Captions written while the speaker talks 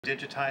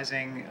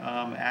Digitizing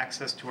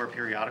access to our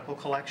periodical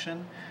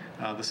collection.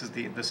 This is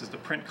the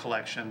print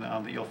collection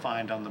that you'll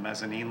find on the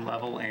mezzanine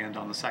level and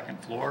on the second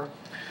floor.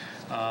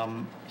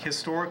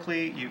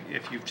 Historically,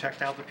 if you've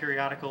checked out the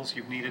periodicals,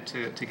 you've needed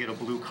to get a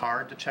blue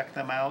card to check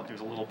them out.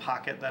 There's a little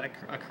pocket that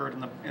occurred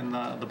in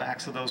the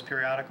backs of those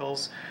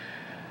periodicals.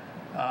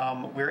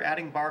 We're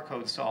adding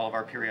barcodes to all of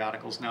our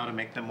periodicals now to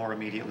make them more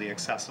immediately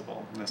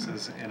accessible. This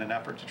is in an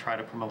effort to try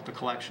to promote the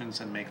collections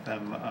and make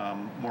them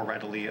more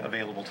readily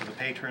available to the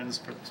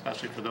patrons,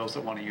 especially for those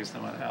that want to use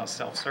them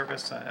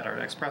self-service at our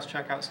express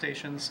checkout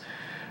stations.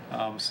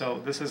 So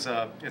this is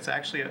it's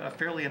actually a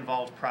fairly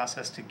involved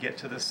process to get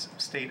to this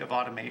state of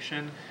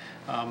automation,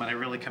 and I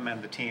really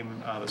commend the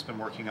team that's been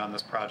working on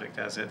this project,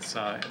 as there's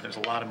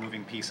a lot of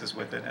moving pieces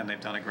with it, and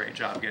they've done a great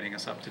job getting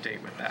us up to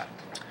date with that.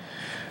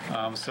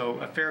 So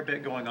a fair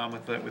bit going on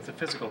with the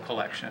physical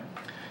collection.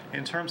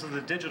 In terms of the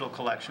digital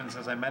collections,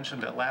 as I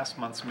mentioned at last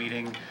month's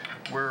meeting,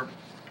 we're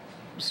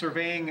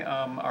surveying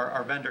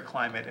our vendor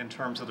climate in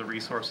terms of the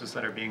resources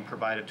that are being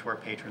provided to our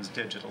patrons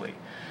digitally.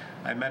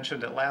 I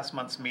mentioned at last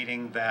month's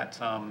meeting that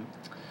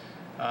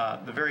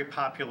the very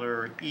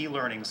popular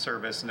e-learning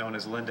service known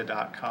as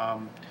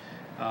lynda.com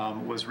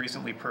was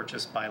recently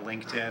purchased by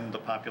LinkedIn, the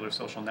popular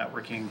social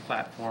networking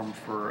platform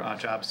for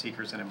job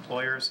seekers and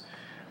employers.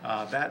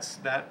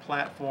 That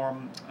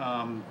platform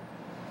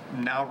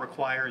now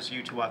requires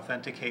you to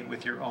authenticate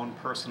with your own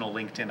personal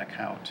LinkedIn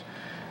account.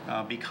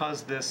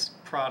 Because this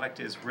product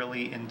is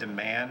really in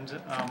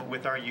demand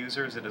with our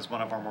users, it is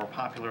one of our more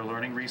popular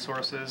learning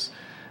resources.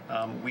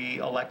 We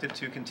elected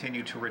to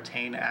continue to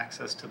retain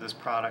access to this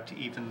product,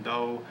 even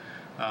though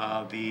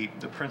the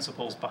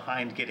principles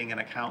behind getting an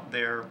account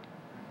there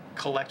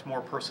collect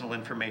more personal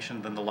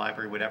information than the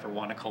library would ever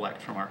want to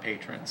collect from our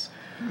patrons.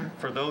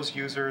 For those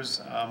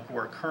users who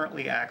are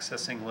currently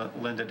accessing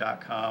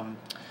lynda.com,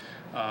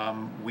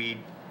 we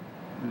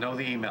know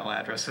the email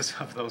addresses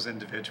of those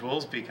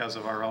individuals because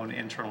of our own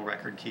internal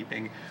record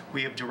keeping.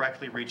 We have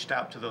directly reached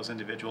out to those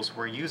individuals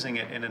who are using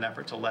it in an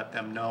effort to let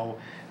them know,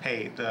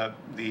 hey, the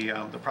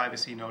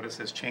privacy notice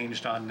has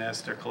changed on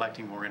this, they're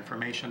collecting more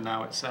information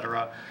now,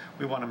 etc.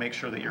 We want to make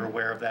sure that you're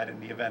aware of that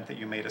in the event that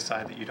you may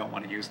decide that you don't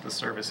want to use the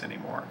service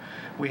anymore.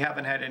 We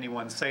haven't had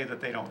anyone say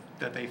that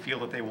they feel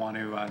that they want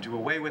to do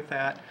away with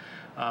that.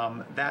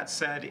 That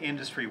said,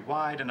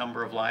 industry-wide, a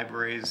number of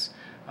libraries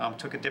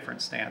took a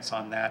different stance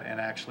on that and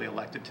actually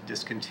elected to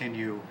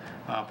discontinue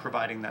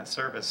providing that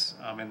service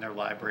in their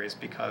libraries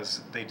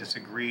because they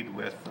disagreed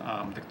with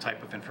the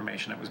type of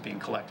information that was being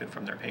collected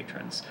from their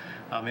patrons.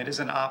 It is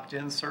an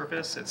opt-in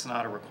service. It's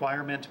not a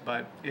requirement,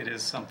 but it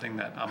is something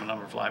that a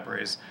number of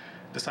libraries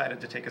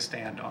decided to take a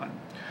stand on.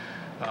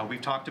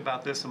 We've talked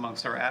about this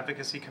amongst our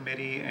advocacy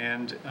committee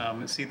and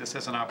see this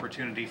as an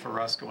opportunity for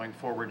us going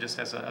forward, just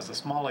as a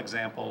small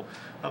example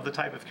of the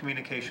type of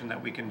communication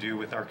that we can do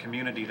with our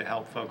community to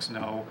help folks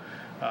know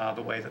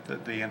the way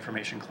that the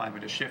information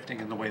climate is shifting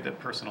and the way that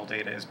personal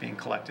data is being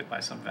collected by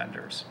some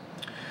vendors.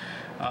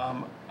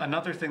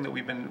 Another thing that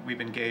we've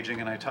been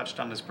gauging, and I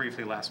touched on this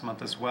briefly last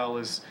month as well,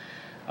 is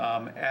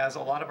as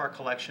a lot of our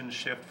collections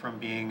shift from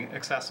being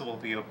accessible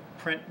via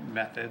print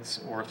methods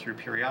or through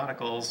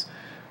periodicals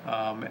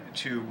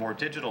to more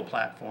digital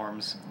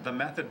platforms, the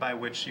method by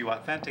which you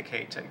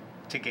authenticate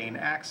to gain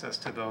access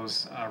to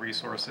those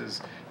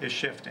resources is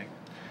shifting.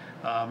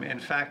 In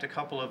fact, a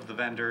couple of the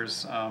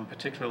vendors,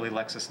 particularly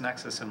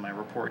LexisNexis in my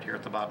report here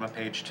at the bottom of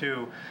page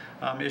 2,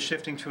 is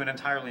shifting to an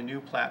entirely new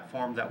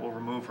platform that will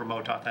remove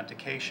remote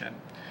authentication.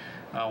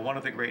 One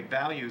of the great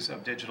values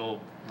of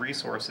digital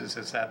resources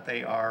is that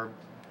they are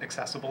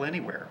accessible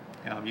anywhere.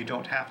 You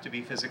don't have to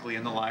be physically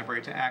in the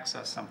library to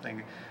access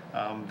something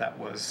that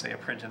was, say, a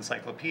print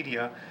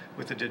encyclopedia.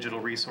 With a digital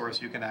resource,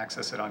 you can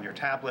access it on your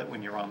tablet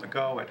when you're on the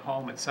go, at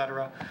home,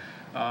 etc.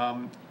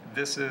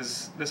 This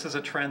is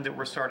a trend that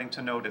we're starting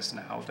to notice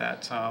now,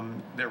 that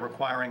they're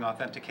requiring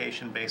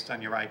authentication based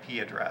on your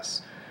IP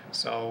address.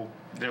 So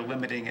they're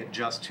limiting it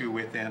just to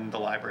within the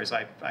library's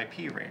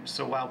IP range.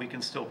 So while we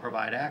can still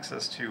provide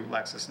access to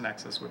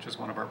LexisNexis, which is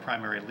one of our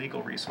primary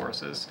legal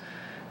resources,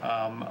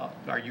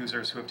 our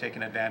users who have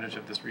taken advantage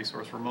of this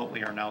resource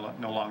remotely are now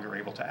no longer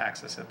able to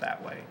access it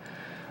that way.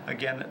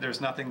 Again,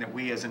 there's nothing that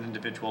we as an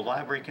individual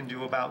library can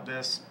do about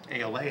this.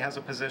 ALA has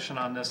a position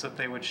on this that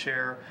they would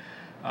share.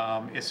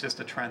 It's just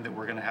a trend that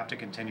we're going to have to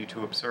continue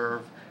to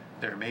observe.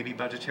 There may be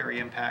budgetary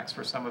impacts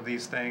for some of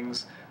these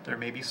things. There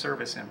may be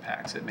service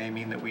impacts. It may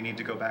mean that we need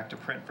to go back to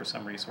print for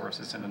some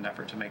resources in an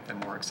effort to make them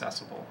more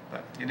accessible.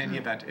 But in any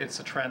event, it's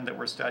a trend that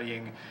we're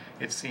studying.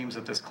 It seems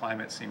that this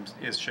climate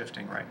is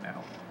shifting right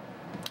now.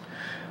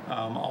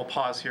 I'll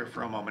pause here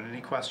for a moment.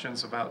 Any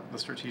questions about the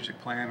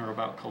strategic plan or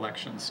about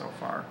collections so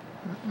far?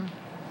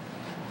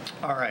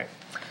 All right.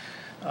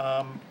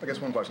 I guess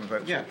one question,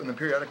 right? Yeah. So in the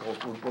periodicals,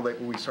 will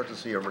we start to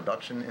see a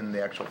reduction in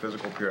the actual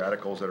physical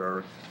periodicals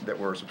that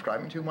we're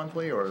subscribing to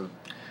monthly, or?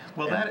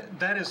 Well,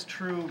 that is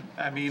true.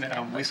 I mean,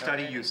 we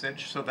study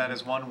usage, so that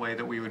is one way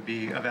that we would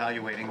be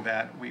evaluating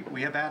that.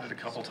 We have added a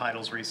couple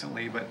titles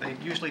recently, but they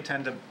usually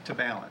tend to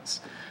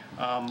balance.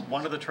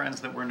 One of the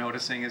trends that we're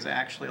noticing is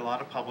actually a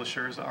lot of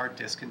publishers are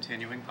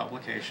discontinuing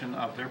publication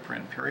of their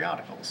print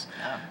periodicals.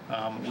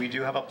 We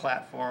do have a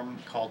platform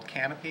called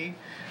Canopy,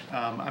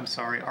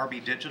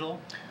 RB Digital,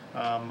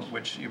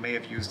 which you may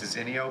have used as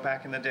Zinio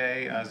back in the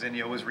day.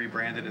 Zinio was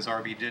rebranded as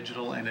RB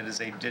Digital, and it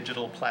is a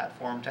digital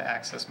platform to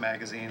access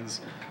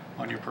magazines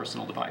on your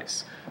personal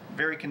device.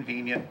 Very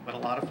convenient, but a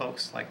lot of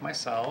folks, like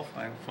myself,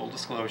 full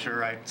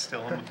disclosure, I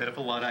still am a bit of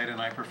a Luddite and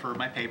I prefer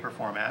my paper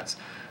formats.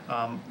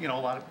 A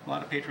lot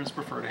of patrons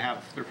prefer to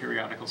have their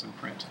periodicals in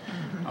print.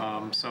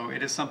 So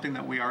it is something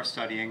that we are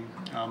studying.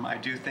 I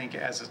do think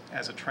as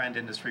a trend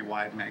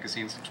industry-wide,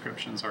 magazine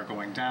subscriptions are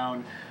going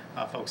down.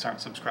 Folks aren't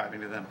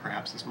subscribing to them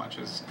perhaps as much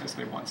as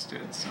they once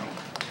did. So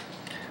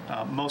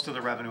most of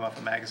the revenue off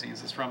of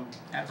magazines is from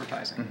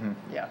advertising.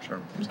 Yeah.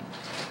 Sure.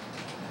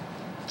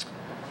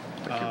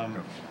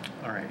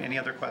 All right, any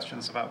other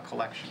questions about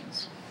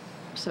collections?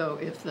 So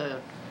if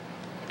the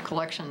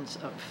collections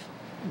of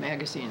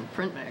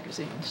print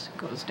magazines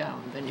goes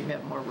down, then you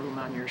have more room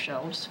on your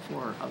shelves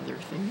for other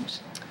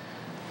things?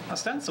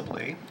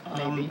 Ostensibly.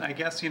 Maybe. I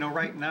guess,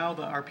 right now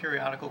our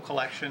periodical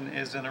collection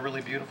is in a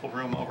really beautiful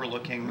room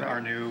overlooking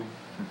our new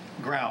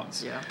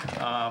grounds.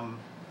 Yeah.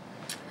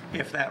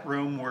 If that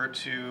room were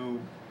to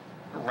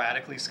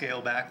radically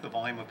scale back the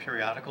volume of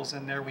periodicals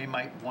in there, we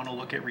might want to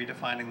look at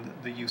redefining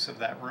the use of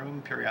that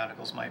room.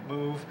 Periodicals might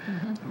move.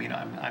 I mean,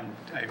 I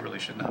really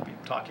should not be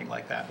talking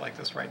like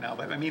this right now,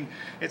 but I mean,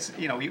 it's,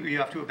 you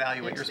have to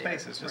evaluate your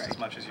spaces just as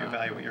much as you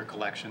evaluate your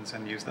collections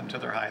and use them to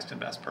their highest and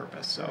best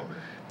purpose. So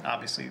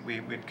obviously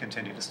we'd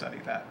continue to study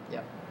that.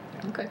 Yeah.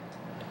 Okay.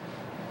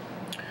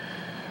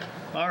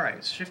 All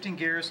right, shifting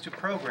gears to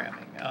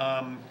programming.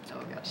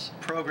 Yes.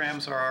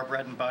 Programs are our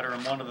bread and butter,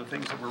 and one of the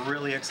things that we're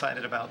really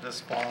excited about this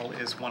fall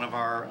is one of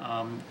our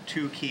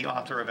two key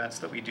author events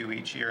that we do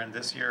each year. And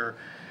this year,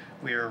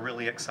 we are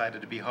really excited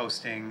to be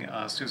hosting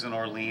Susan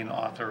Orlean,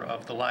 author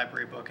of The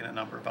Library Book and a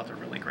number of other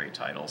really great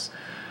titles.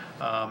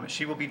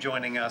 She will be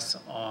joining us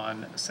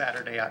on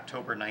Saturday,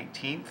 October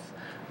 19th.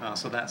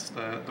 So that's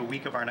the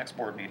week of our next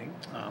board meeting.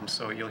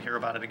 So you'll hear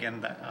about it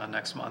again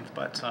next month.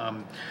 But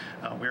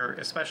we're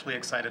especially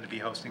excited to be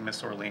hosting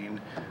Miss Orlean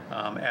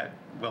at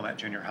Wilmette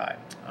Junior High.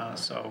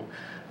 So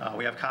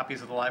we have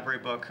copies of the library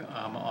book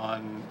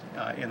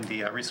in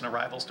the recent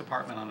arrivals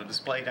department on a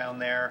display down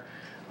there.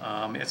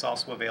 It's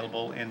also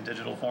available in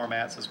digital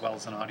formats as well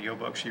as an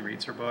audiobook. She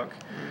reads her book.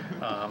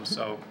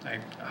 So I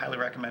highly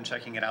recommend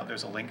checking it out.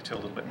 There's a link to a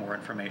little bit more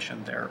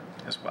information there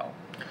as well.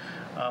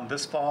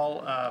 This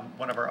fall,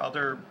 one of our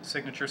other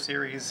signature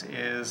series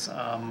is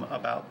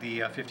about the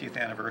 50th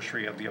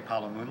anniversary of the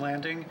Apollo moon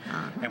landing,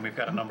 and we've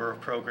got a number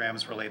of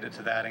programs related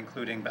to that,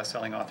 including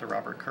best-selling author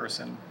Robert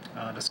Kurson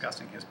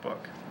discussing his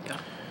book. Yeah.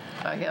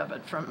 I have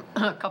it from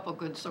a couple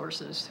good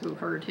sources who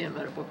heard him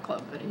at a book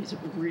club, but he's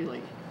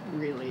really,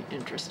 really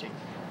interesting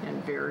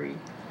and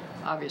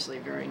obviously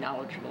very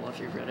knowledgeable. If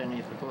you've read any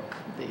of the book,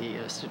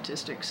 the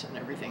statistics and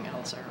everything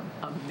else are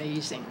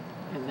amazing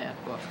in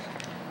that book.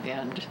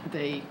 And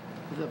the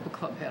book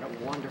club had a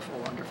wonderful,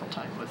 wonderful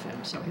time with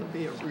him, so he'll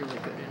be a really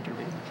good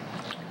interview.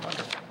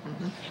 Wonderful.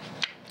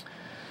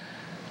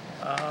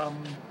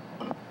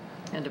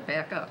 And to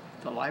back up,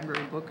 the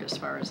library book, as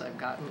far as I've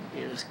gotten,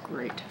 is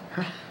great.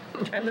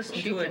 I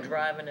listened to it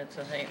driving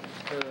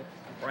to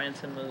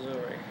Branson,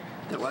 Missouri.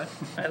 The what?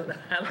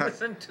 I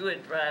listened to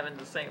it driving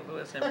to St.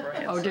 Louis and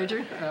Branson. Oh, did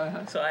you?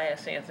 So I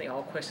asked Anthony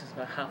all questions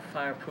about how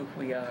fireproof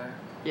we are.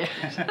 Yeah.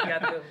 We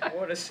got the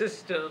water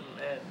system.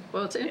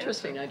 Well, it's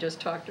interesting.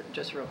 Just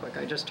real quick,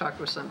 I just talked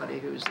with somebody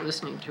who's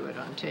listening to it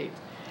on tape,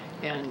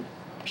 and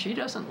she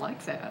doesn't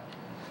like that.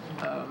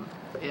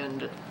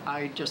 And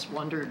I just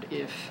wondered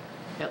if,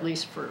 at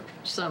least for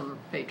some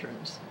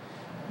patrons,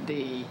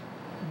 the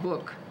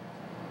book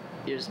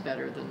is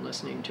better than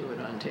listening to it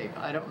on tape.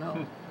 I don't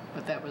know,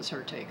 but that was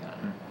her take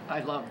on it. I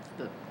love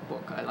the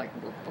book. I like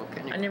the book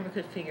anyway. I never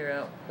could figure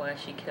out why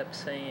she kept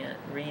saying,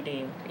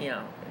 reading,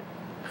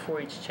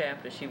 before each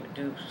chapter she would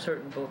do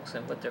certain books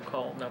and what their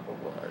call number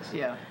was.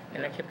 Yeah.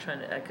 And I kept trying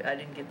to, I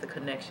didn't get the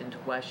connection to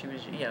why she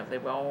was, they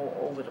were all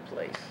over the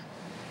place.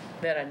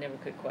 That I never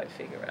could quite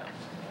figure out.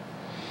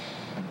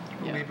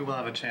 Yeah. Maybe we'll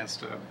have a chance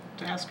to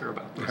ask her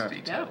about those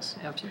details.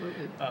 Yeah,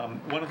 absolutely.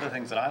 One of the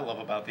things that I love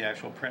about the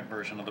actual print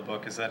version of the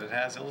book is that it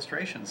has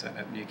illustrations in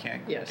it, and you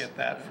can't get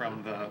that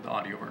from the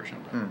audio version.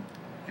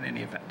 In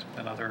any event,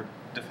 another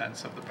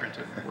defense of the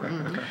printed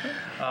word.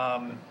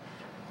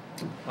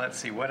 Let's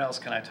see, what else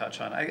can I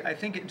touch on? I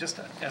think it just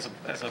as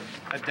a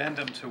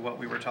addendum to what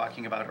we were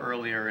talking about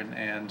earlier,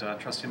 and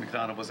Trustee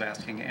McDonough was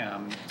asking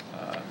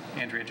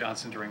Andrea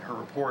Johnson during her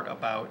report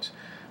about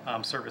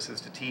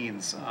services to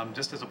teens.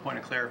 Just as a point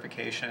of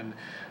clarification,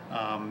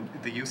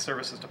 the Youth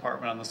Services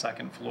Department on the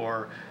second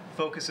floor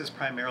focuses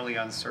primarily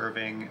on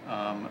serving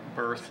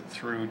birth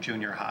through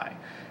junior high.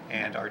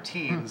 And our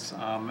teens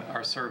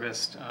are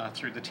serviced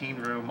through the teen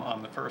room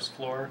on the first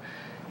floor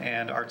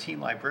And our teen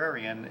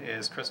librarian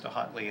is Krista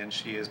Hutley, and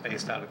she is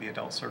based out of the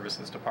Adult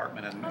Services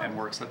Department and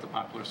works at the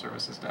Popular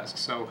Services Desk.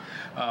 So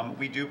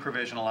we do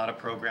provision a lot of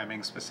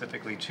programming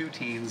specifically to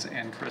teens,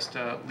 and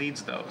Krista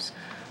leads those.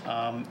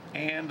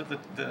 And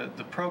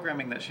the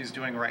programming that she's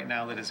doing right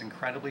now that is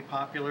incredibly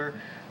popular,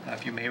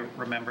 if you may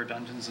remember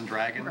Dungeons and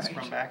Dragons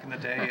from back in the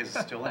day, is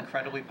still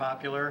incredibly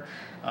popular,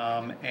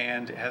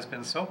 and has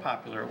been so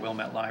popular at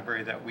Wilmette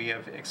Library that we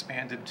have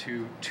expanded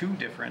to 2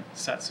 different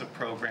sets of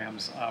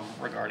programs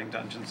regarding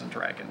Dungeons and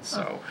Dragons.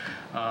 So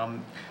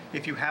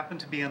if you happen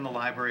to be in the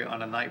library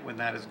on a night when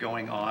that is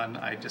going on,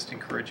 I just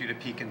encourage you to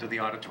peek into the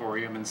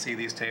auditorium and see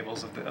these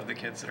tables of the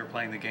kids that are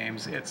playing the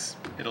games.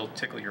 it'll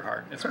tickle your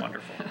heart. It's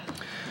wonderful.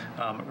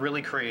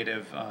 Really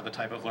creative, the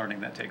type of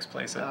learning that takes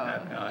place in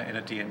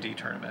a D&D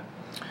tournament.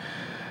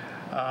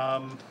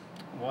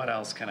 What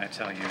else can I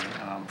tell you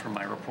from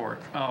my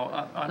report?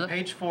 On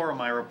page 4 of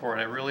my report,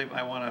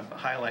 I want to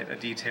highlight a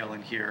detail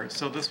in here.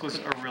 So this was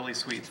a really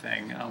sweet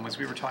thing. As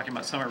we were talking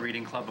about Summer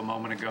Reading Club a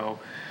moment ago,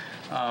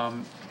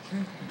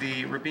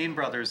 the Rabin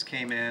brothers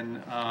came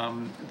in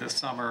this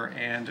summer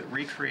and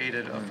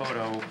recreated a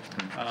photo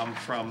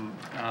from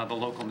the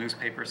local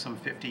newspaper some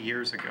 50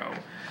 years ago.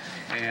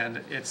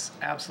 And it's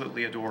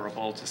absolutely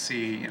adorable to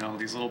see,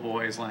 these little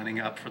boys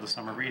lining up for the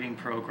summer reading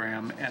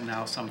program, and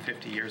now some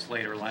 50 years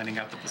later lining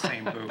up at the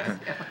same booth.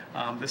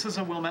 This is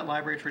a Wilmette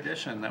Library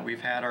tradition that we've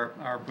had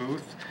our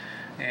booth,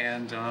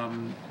 and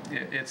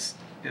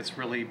it's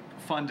really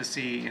fun to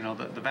see,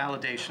 the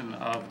validation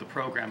of the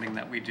programming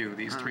that we do.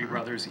 These 3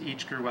 brothers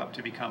each grew up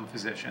to become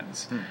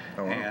physicians,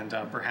 Oh, wow. and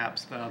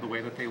perhaps the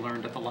way that they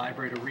learned at the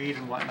library to read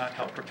and whatnot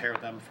helped prepare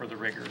them for the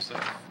rigors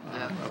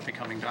of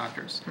becoming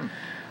doctors.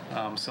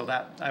 So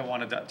that I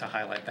wanted to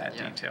highlight that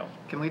detail.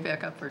 Can we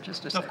back up for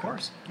just a second? Of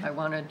course. I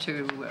wanted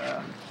to,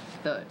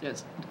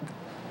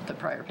 the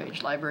prior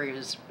page, library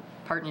is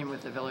partnering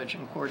with the village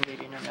and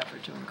coordinating an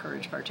effort to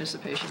encourage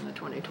participation in the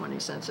 2020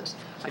 census.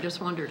 I just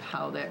wondered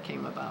how that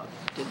came about.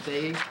 Did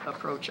they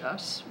approach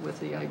us with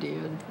the idea,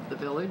 the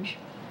village?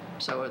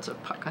 So it's a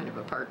kind of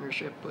a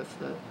partnership with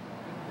the...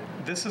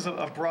 This is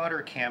a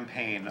broader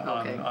campaign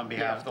on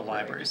behalf of the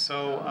library. Right.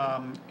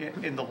 So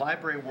in the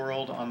library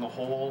world on the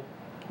whole,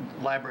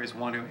 libraries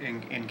want to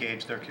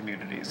engage their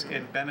communities.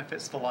 It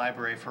benefits the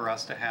library for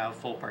us to have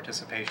full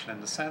participation in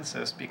the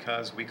census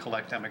because we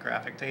collect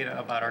demographic data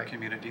about our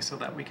community so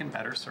that we can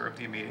better serve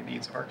the immediate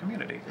needs of our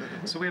community.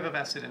 So we have a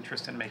vested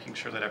interest in making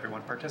sure that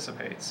everyone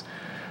participates.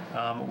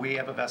 We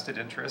have a vested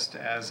interest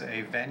as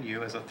a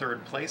venue, as a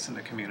third place in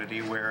the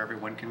community where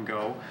everyone can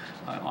go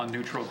on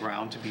neutral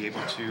ground to be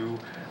able to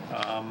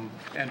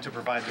and to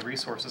provide the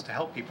resources to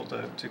help people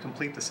to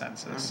complete the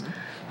census.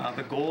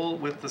 The goal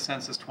with the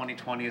Census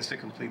 2020 is to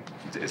complete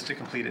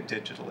it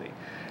digitally.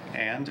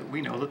 And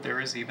we know that there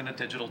is even a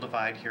digital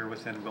divide here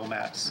within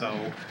Wilmette.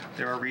 So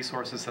there are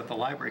resources that the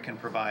library can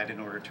provide in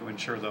order to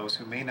ensure those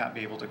who may not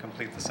be able to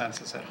complete the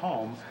census at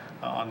home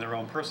on their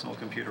own personal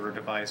computer or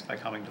device by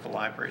coming to the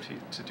library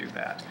to do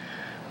that.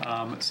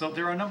 So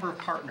there are a number of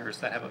partners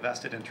that have a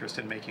vested interest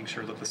in making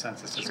sure that the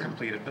census is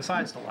completed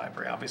besides the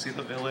library. Obviously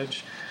the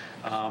village,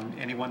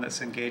 anyone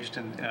that's engaged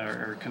in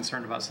or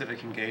concerned about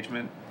civic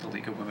engagement, the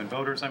League of Women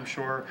Voters, I'm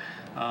sure,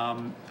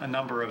 a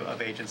number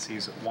of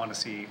agencies want to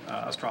see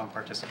a strong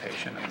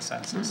participation in the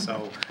census.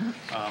 So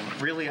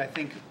really I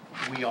think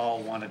we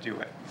all want to do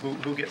it.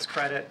 Who gets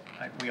credit?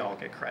 We all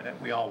get credit.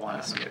 We all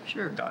want to see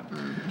it done.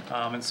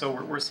 And so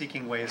we're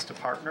seeking ways to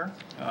partner,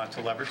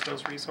 to leverage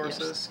those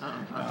resources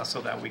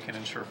so that we can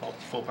ensure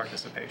full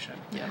participation.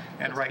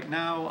 And right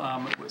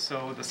now,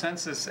 so the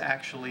census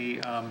actually,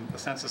 the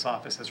census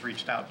office has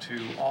reached out to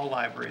all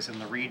libraries in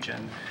the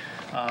region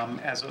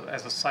as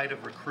a site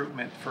of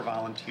recruitment for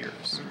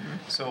volunteers.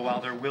 So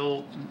while there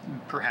will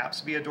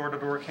perhaps be a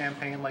door-to-door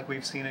campaign like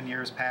we've seen in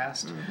years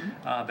past,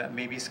 that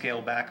may be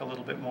scaled back a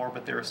little bit more,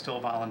 but there are still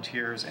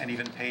volunteers and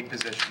even paid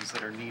positions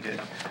that are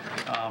needed.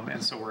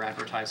 And so we're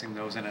advertising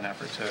those in an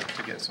effort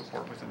to get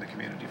support within the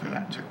community for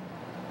that too.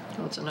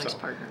 Well, it's a nice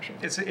partnership.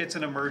 It's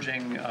an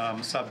emerging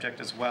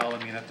subject as well. I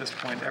mean, at this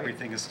point,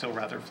 everything is still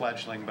rather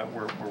fledgling, but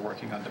we're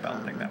working on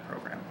developing that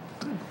program.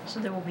 So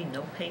there will be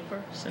no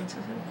paper census?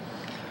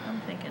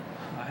 I'm thinking.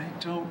 I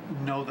don't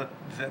know that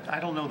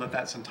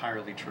that's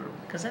entirely true.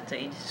 Because that's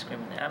age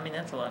discrimination. I mean,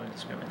 that's a lot of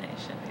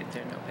discrimination if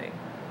there's no paper.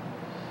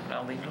 But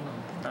I'll leave it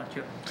alone. It's not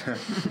yours.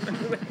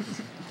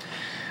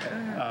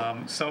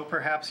 So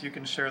perhaps you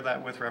can share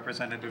that with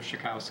Representative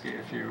Schakowsky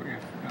if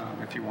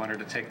you want her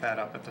to take that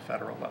up at the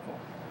federal level.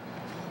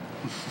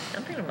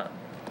 I'm thinking about.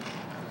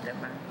 Never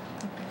mind.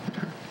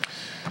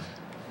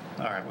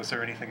 All right. Was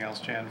there anything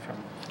else, Jan?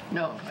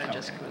 No, I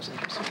just was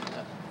interested in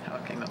that, how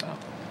it came about.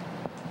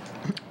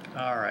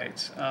 All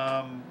right.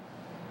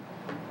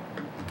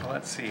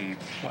 Let's see,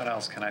 what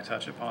else can I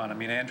touch upon? I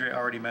mean, Andrea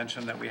already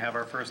mentioned that we have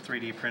our first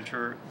 3D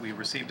printer. We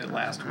received it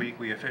last week.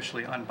 We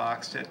officially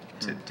unboxed it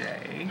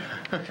today.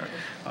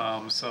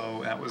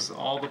 So that was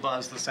all the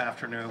buzz this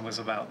afternoon was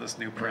about this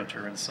new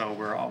printer, and so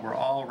we're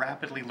all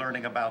rapidly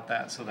learning about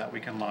that so that we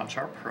can launch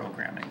our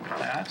programming with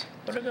that.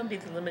 What are going to be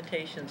the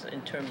limitations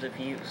in terms of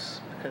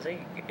use? Because it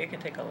can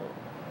take a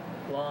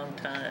long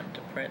time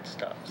to print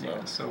stuff, so.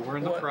 Yeah, so we're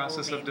in the what will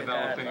process be of the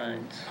developing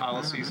guidelines?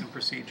 policies and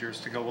procedures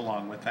to go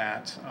along with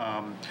that.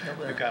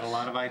 We've got a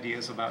lot of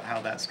ideas about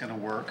how that's going to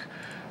work.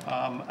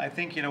 I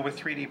think, with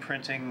 3D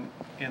printing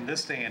in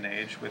this day and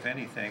age, with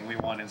anything, we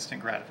want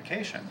instant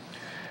gratification.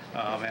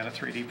 And a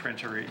 3D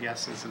printer,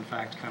 yes, is in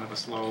fact kind of a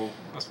slow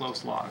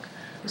slog.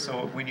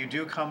 So when you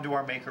do come to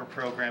our maker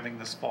programming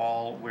this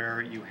fall,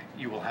 where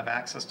you will have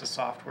access to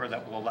software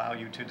that will allow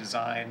you to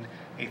design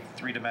a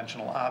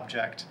three-dimensional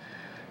object,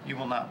 you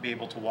will not be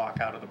able to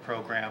walk out of the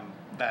program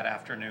that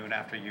afternoon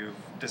after you've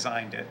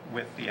designed it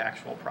with the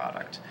actual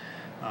product.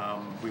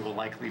 We will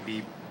likely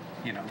be,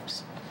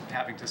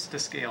 having to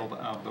scale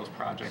those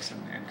projects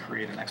and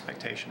create an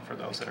expectation for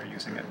those that are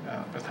using it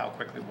with how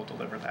quickly we'll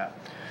deliver that.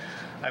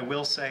 I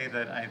will say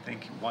that I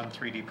think one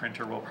 3D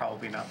printer will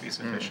probably not be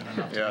sufficient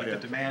enough to meet the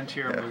demand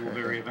here. We will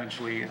very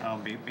eventually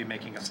be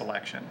making a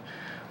selection.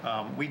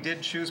 We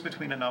did choose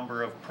between a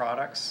number of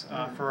products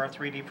for our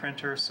 3D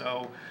printer,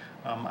 so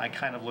I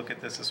kind of look at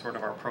this as sort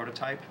of our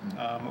prototype,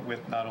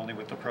 with not only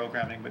with the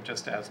programming, but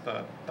just as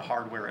the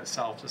hardware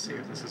itself, to see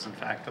if this is in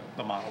fact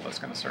the model that's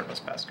going to serve us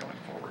best going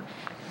forward.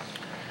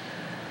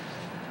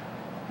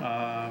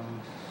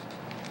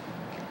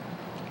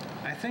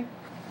 I think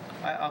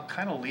I'll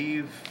kind of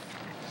leave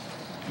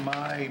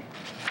my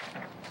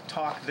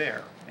talk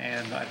there,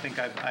 and I think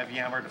I've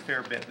yammered a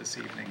fair bit this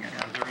evening.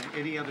 Are there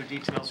any other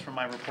details from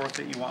my report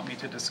that you want me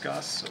to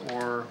discuss,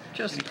 or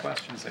Just- any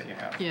questions that you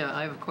have? Yeah,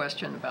 I have a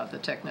question about the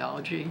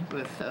technology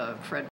with Fred